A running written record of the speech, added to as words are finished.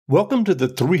Welcome to the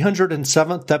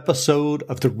 307th episode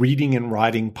of the Reading and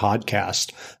Writing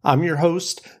Podcast. I'm your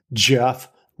host, Jeff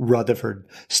Rutherford.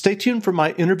 Stay tuned for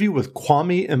my interview with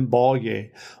Kwame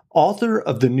Mbalia, author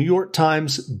of the New York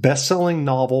Times best-selling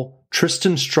novel,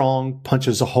 Tristan Strong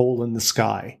Punches a Hole in the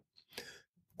Sky.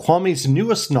 Kwame's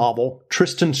newest novel,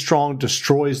 Tristan Strong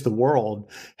Destroys the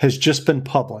World, has just been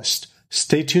published.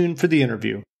 Stay tuned for the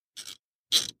interview.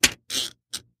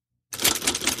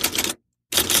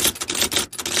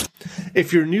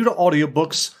 If you're new to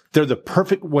audiobooks, they're the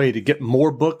perfect way to get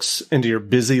more books into your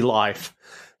busy life.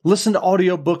 Listen to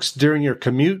audiobooks during your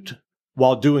commute,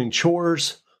 while doing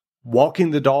chores,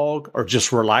 walking the dog, or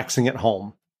just relaxing at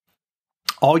home.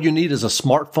 All you need is a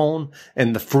smartphone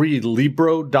and the free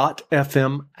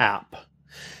Libro.fm app.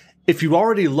 If you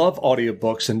already love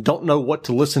audiobooks and don't know what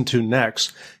to listen to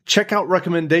next, check out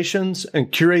recommendations and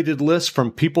curated lists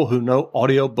from people who know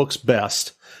audiobooks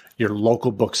best, your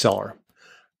local bookseller.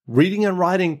 Reading and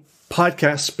Writing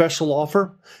Podcast special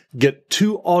offer. Get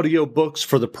 2 audiobooks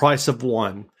for the price of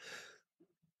 1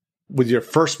 with your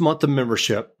first month of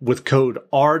membership with code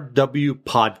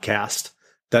RWPodcast.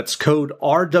 That's code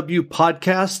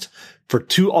RWPodcast for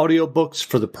 2 audiobooks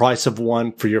for the price of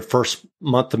 1 for your first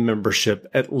month of membership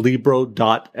at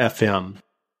Libro.fm.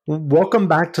 Welcome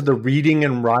back to the Reading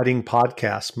and Writing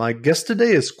Podcast. My guest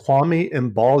today is Kwame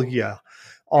Mbalia,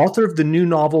 author of the new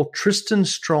novel, Tristan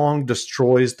Strong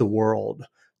Destroys the World.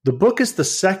 The book is the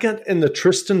second in the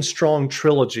Tristan Strong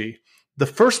trilogy. The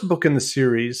first book in the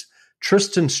series,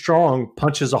 Tristan Strong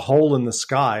Punches a Hole in the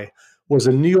Sky, was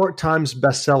a New York Times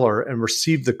bestseller and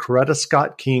received the Coretta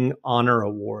Scott King Honor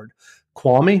Award.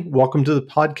 Kwame, welcome to the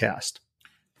podcast.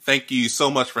 Thank you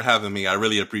so much for having me. I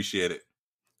really appreciate it.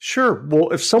 Sure.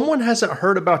 Well, if someone hasn't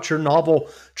heard about your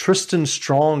novel, Tristan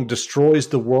Strong Destroys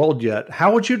the World yet,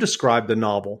 how would you describe the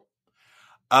novel?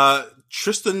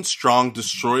 Tristan Strong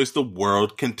Destroys the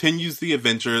World continues the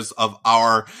adventures of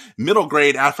our middle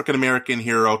grade African-American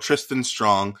hero, Tristan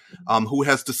Strong, who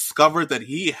has discovered that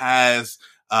he has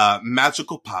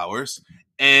magical powers,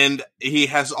 and he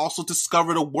has also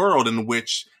discovered a world in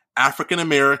which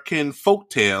African-American folk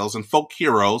tales and folk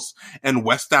heroes and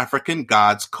West African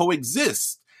gods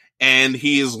coexist. And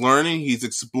he is learning, he's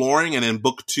exploring, and in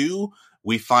book 2,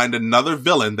 we find another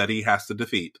villain that he has to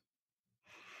defeat.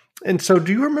 And so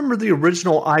do you remember the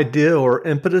original idea or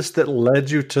impetus that led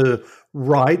you to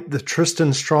write the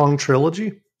Tristan Strong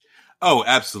trilogy? Oh,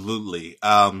 absolutely.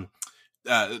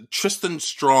 Tristan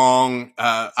Strong,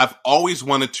 I've always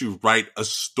wanted to write a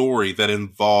story that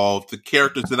involved the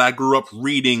characters that I grew up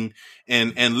reading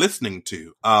and listening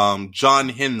to. John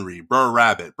Henry, Burr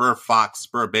Rabbit, Burr Fox,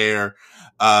 Burr Bear,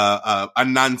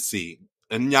 Anansi,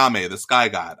 Nyame, the Sky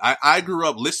God. I grew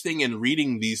up listening and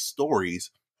reading these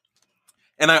stories,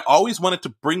 and I always wanted to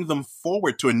bring them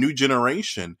forward to a new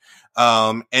generation.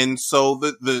 And so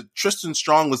the Tristan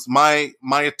Strong was my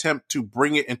attempt to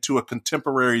bring it into a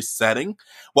contemporary setting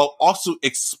while also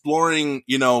exploring,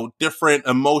 different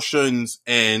emotions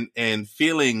and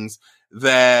feelings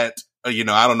that, I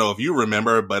don't know if you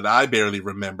remember, but I barely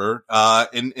remember,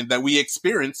 and that we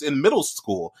experience in middle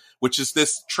school, which is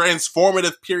this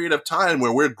transformative period of time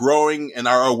where we're growing and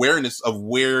our awareness of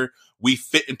where we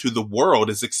fit into the world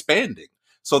is expanding.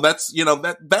 So that's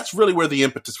really where the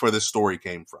impetus for this story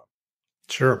came from.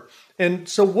 Sure. And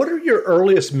so what are your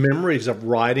earliest memories of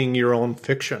writing your own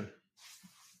fiction?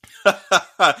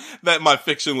 That my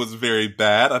fiction was very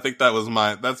bad. I think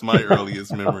that's my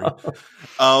earliest memory.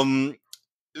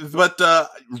 But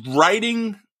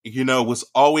writing, was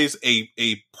always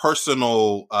a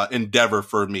personal endeavor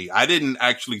for me. I didn't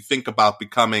actually think about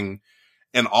becoming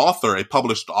an author, a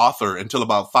published author, until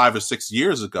about 5 or 6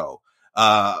 years ago.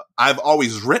 I've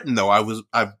always written, though.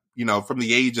 I've from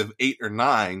the age of 8 or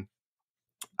 9,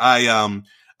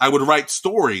 I would write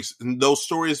stories, and those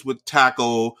stories would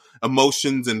tackle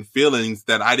emotions and feelings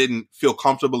that I didn't feel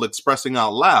comfortable expressing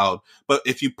out loud. But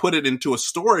if you put it into a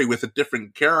story with a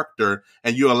different character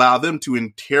and you allow them to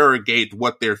interrogate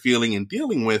what they're feeling and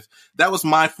dealing with, that was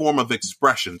my form of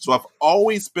expression. So I've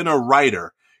always been a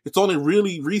writer. It's only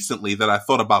really recently that I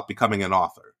thought about becoming an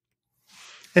author.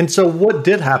 And so what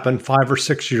did happen 5 or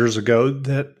 6 years ago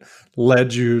that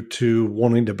led you to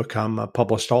wanting to become a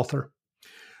published author?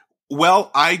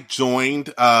 Well, I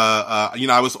joined,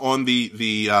 I was on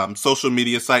the social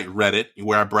media site Reddit,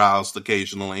 where I browsed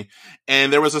occasionally.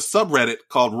 And there was a subreddit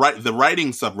called the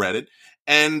Writing subreddit.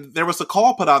 And there was a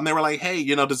call put out, and they were like, hey,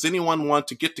 does anyone want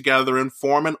to get together and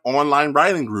form an online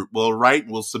writing group?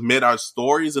 We'll submit our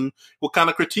stories, and we'll kind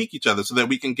of critique each other so that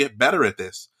we can get better at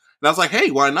this. And I was like,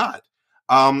 hey, why not?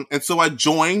 And so I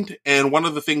joined, and one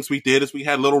of the things we did is we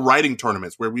had little writing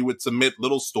tournaments where we would submit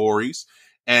little stories,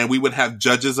 and we would have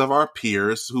judges of our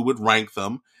peers who would rank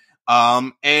them.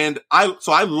 So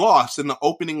I lost in the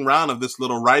opening round of this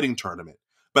little writing tournament.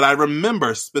 But I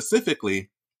remember specifically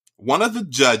one of the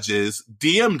judges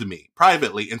DM'd me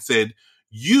privately and said,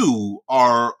 "You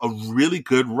are a really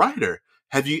good writer.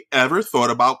 Have you ever thought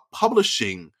about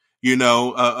publishing,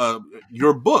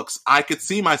 your books? I could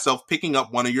see myself picking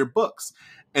up one of your books."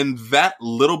 And that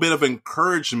little bit of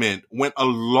encouragement went a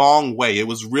long way. It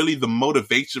was really the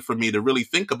motivation for me to really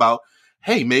think about,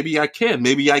 hey, maybe I can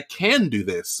do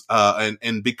this,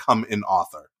 and become an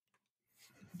author.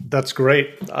 That's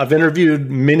great. I've interviewed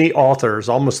many authors,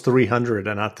 almost 300,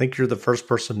 and I think you're the first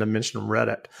person to mention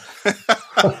Reddit.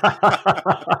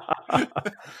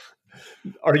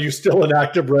 Are you still an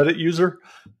active Reddit user?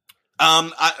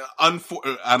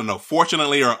 I don't know,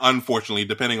 fortunately or unfortunately,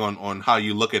 depending on how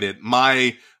you look at it,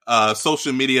 my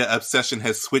social media obsession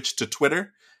has switched to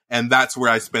Twitter, and that's where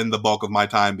I spend the bulk of my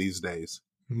time these days.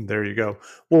 There you go.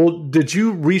 Well, did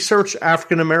you research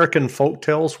African American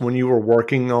folktales when you were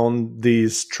working on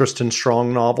these Tristan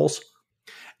Strong novels?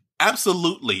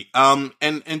 Absolutely.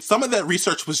 And some of that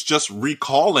research was just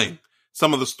recalling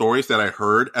some of the stories that I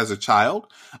heard as a child,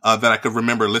 that I could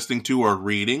remember listening to or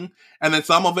reading. And then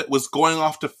some of it was going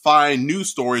off to find new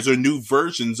stories or new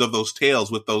versions of those tales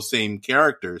with those same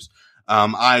characters.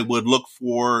 I would look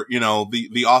for,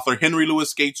 the author Henry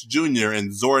Louis Gates Jr.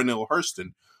 and Zora Neale Hurston,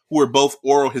 who were both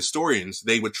oral historians.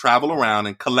 They would travel around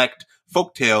and collect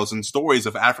folktales and stories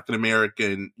of African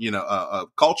American,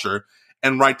 culture,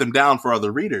 and write them down for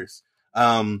other readers.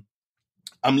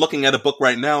 I'm looking at a book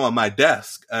right now on my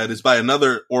desk. It is by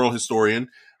another oral historian,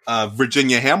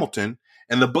 Virginia Hamilton,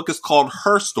 and the book is called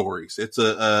Her Stories. It's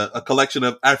a collection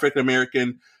of African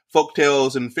American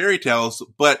folktales and fairy tales,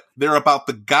 but they're about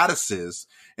the goddesses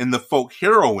and the folk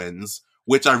heroines,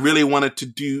 which I really wanted to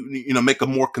do, make a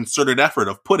more concerted effort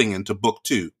of putting into book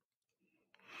 2.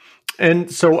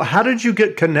 And so how did you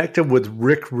get connected with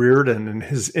Rick Riordan and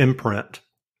his imprint?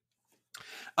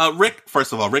 Rick,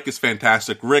 first of all, Rick is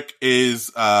fantastic. Rick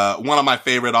is one of my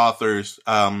favorite authors.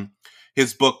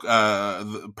 His book,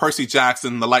 Percy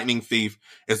Jackson, The Lightning Thief,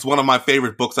 is one of my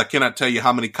favorite books. I cannot tell you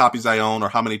how many copies I own or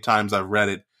how many times I've read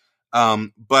it.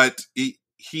 But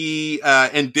he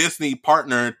and Disney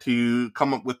partnered to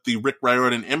come up with the Rick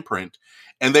Riordan imprint,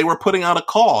 and they were putting out a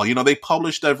call. They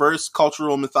published diverse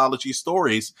cultural mythology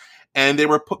stories, and they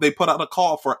put out a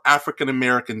call for African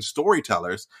American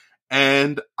storytellers.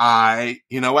 And I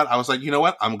was like,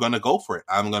 I'm going to go for it.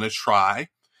 I'm going to try.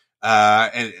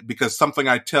 And because something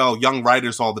I tell young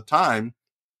writers all the time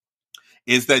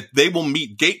is that they will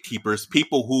meet gatekeepers,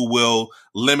 people who will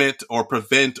limit or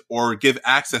prevent or give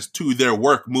access to their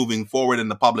work moving forward in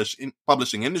the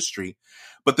publishing industry.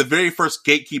 But the very first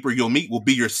gatekeeper you'll meet will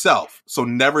be yourself. So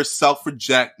never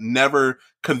self-reject, never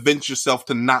convince yourself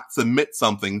to not submit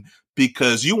something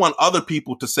because you want other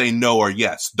people to say no or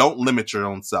yes. Don't limit your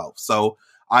own self. So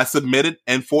I submitted,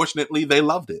 and fortunately they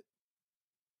loved it.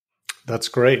 That's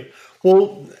great.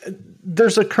 Well,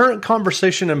 there's a current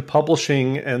conversation in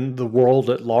publishing and the world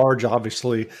at large,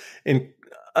 obviously,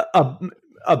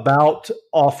 about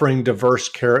offering diverse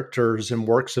characters in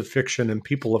works of fiction and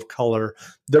people of color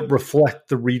that reflect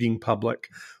the reading public.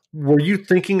 Were you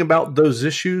thinking about those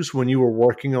issues when you were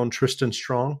working on Tristan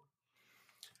Strong?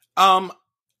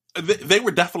 They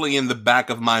were definitely in the back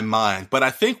of my mind, but I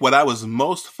think what I was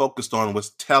most focused on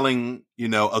was telling,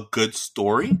 a good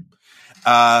story.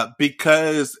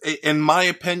 Because in my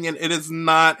opinion, it is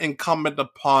not incumbent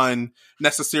upon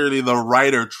necessarily the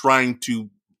writer trying to,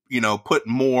 put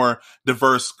more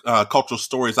diverse cultural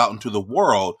stories out into the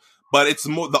world, but it's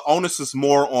more, the onus is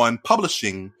more on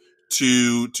publishing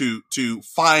to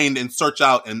find and search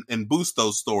out and boost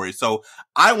those stories. So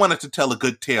I wanted to tell a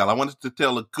good tale. I wanted to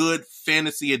tell a good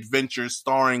fantasy adventure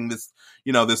starring this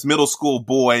middle school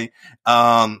boy,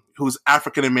 who's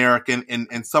African American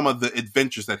and some of the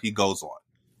adventures that he goes on.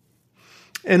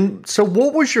 And so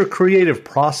what was your creative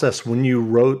process when you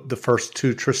wrote the first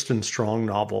 2 Tristan Strong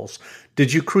novels?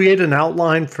 Did you create an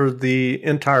outline for the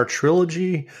entire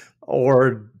trilogy,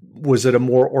 or was it a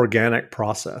more organic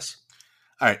process?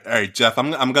 All right, Jeff,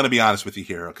 I'm going to be honest with you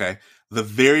here. Okay. The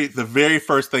very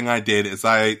first thing I did is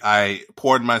I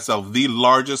poured myself the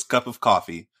largest cup of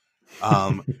coffee,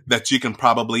 that you can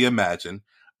probably imagine.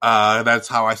 That's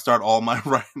how I start all my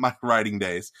writing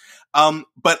days.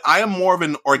 But I am more of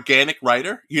an organic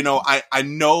writer. I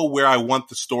know where I want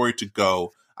the story to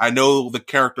go. I know the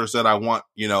characters that I want,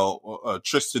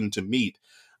 Tristan to meet.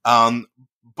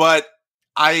 But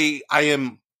I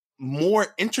am more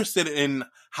interested in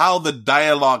how the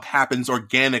dialogue happens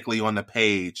organically on the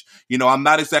page. I'm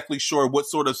not exactly sure what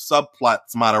sort of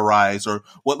subplots might arise or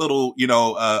what little,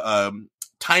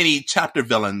 tiny chapter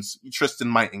villains Tristan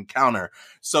might encounter.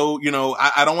 So,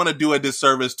 I don't want to do a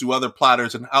disservice to other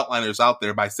plotters and outliners out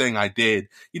there by saying I did.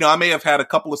 I may have had a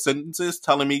couple of sentences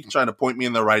telling me, trying to point me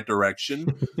in the right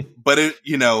direction, but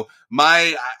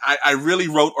I really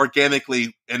wrote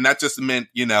organically, and that just meant,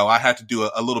 I had to do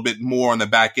a little bit more on the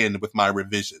back end with my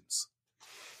revisions.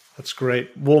 That's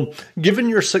great. Well, given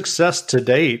your success to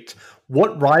date,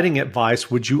 what writing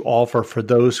advice would you offer for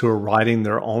those who are writing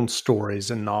their own stories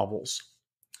and novels?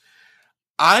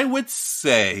 I would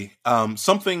say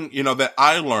something that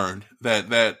I learned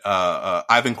that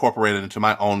I've incorporated into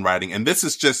my own writing, and this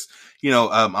is just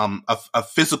a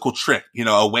physical trick,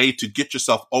 a way to get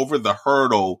yourself over the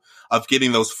hurdle of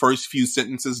getting those first few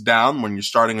sentences down when you're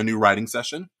starting a new writing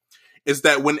session, is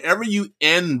that whenever you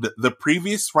end the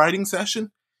previous writing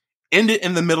session, end it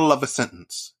in the middle of a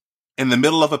sentence, in the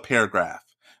middle of a paragraph.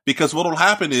 Because what'll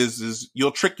happen is you'll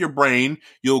trick your brain.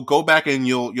 You'll go back and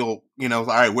you'll, all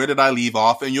right, where did I leave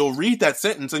off? And you'll read that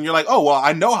sentence and you're like, oh, well,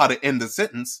 I know how to end the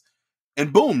sentence.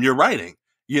 And boom, you're writing.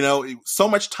 So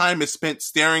much time is spent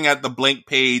staring at the blank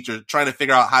page or trying to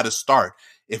figure out how to start.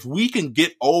 If we can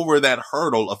get over that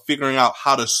hurdle of figuring out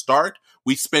how to start,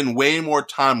 we spend way more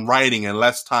time writing and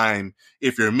less time,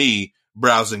 if you're me,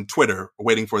 browsing Twitter,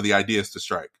 waiting for the ideas to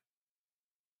strike.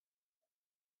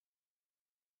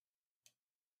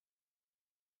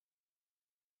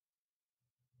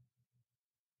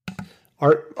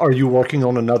 Are you working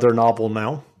on another novel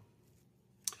now?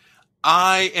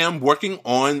 I am working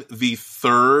on the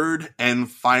third and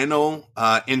final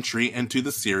entry into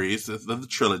the series of the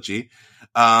trilogy.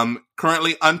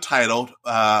 Currently untitled,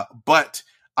 but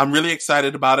I'm really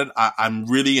excited about it. I'm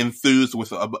really enthused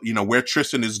with where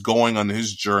Tristan is going on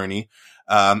his journey.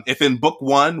 If in book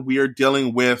one we are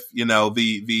dealing with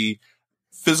the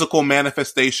physical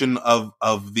manifestation of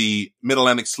the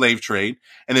Mid-Atlantic slave trade.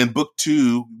 And in book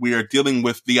two, we are dealing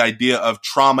with the idea of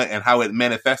trauma and how it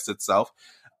manifests itself.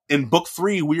 In book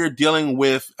three, we are dealing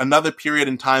with another period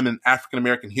in time in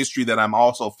African-American history that I'm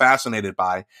also fascinated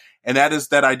by. And that is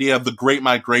that idea of the Great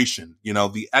Migration,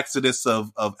 the exodus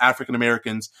of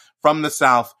African-Americans from the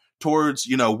South towards,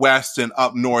 West and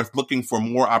up North, looking for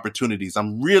more opportunities.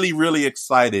 I'm really, really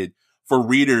excited for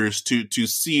readers to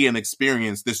see and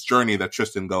experience this journey that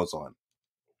Tristan goes on.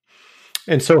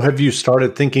 And so have you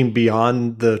started thinking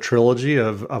beyond the trilogy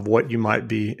of what you might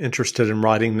be interested in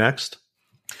writing next?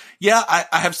 Yeah,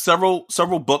 I have several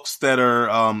books that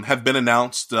are have been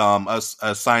announced,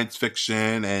 a science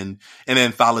fiction and an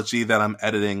anthology that I'm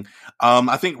editing.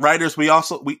 I think writers, we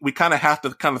kind of have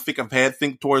to kind of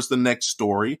think towards the next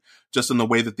story, just in the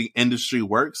way that the industry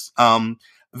works.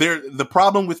 The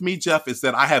problem with me, Jeff, is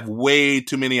that I have way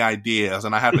too many ideas,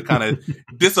 and I have to kind of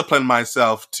discipline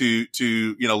myself to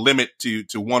limit to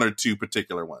one or two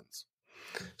particular ones.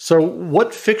 So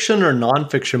what fiction or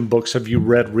nonfiction books have you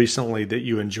read recently that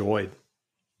you enjoyed?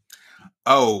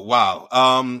 Oh,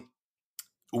 wow.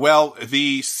 Well,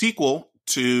 the sequel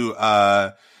to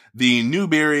the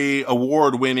Newbery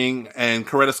Award-winning and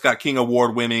Coretta Scott King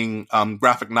Award-winning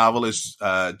graphic novelist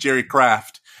Jerry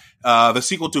Craft, the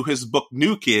sequel to his book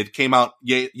New Kid came out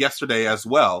yesterday as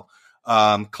well.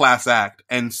 Class Act.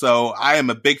 And so I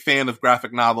am a big fan of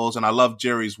graphic novels and I love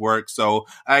Jerry's work. So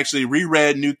I actually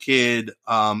reread New Kid,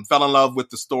 fell in love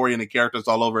with the story and the characters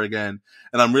all over again.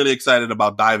 And I'm really excited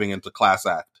about diving into Class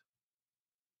Act.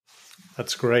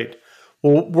 That's great.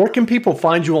 Well, where can people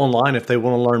find you online if they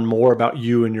want to learn more about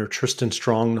you and your Tristan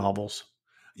Strong novels?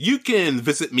 You can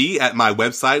visit me at my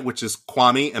website, which is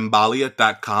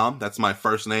KwameMbalia.com. That's my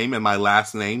first name and my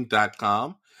last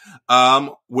name.com.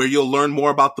 Where you'll learn more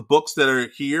about the books that are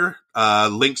here,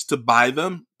 links to buy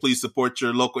them. Please support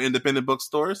your local independent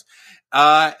bookstores.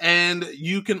 And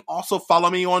you can also follow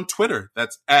me on Twitter.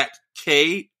 That's at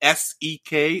KSEKOUM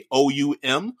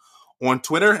on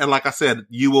Twitter. And like I said,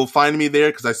 you will find me there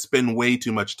because I spend way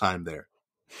too much time there.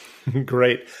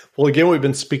 Great. Well, again, we've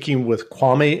been speaking with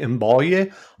Kwame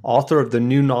Mbalia, author of the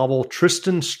new novel,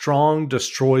 Tristan Strong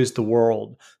Destroys the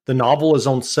World. The novel is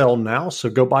on sale now, so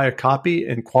go buy a copy.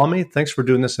 And Kwame, thanks for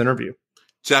doing this interview.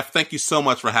 Jeff, thank you so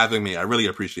much for having me. I really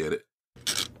appreciate it.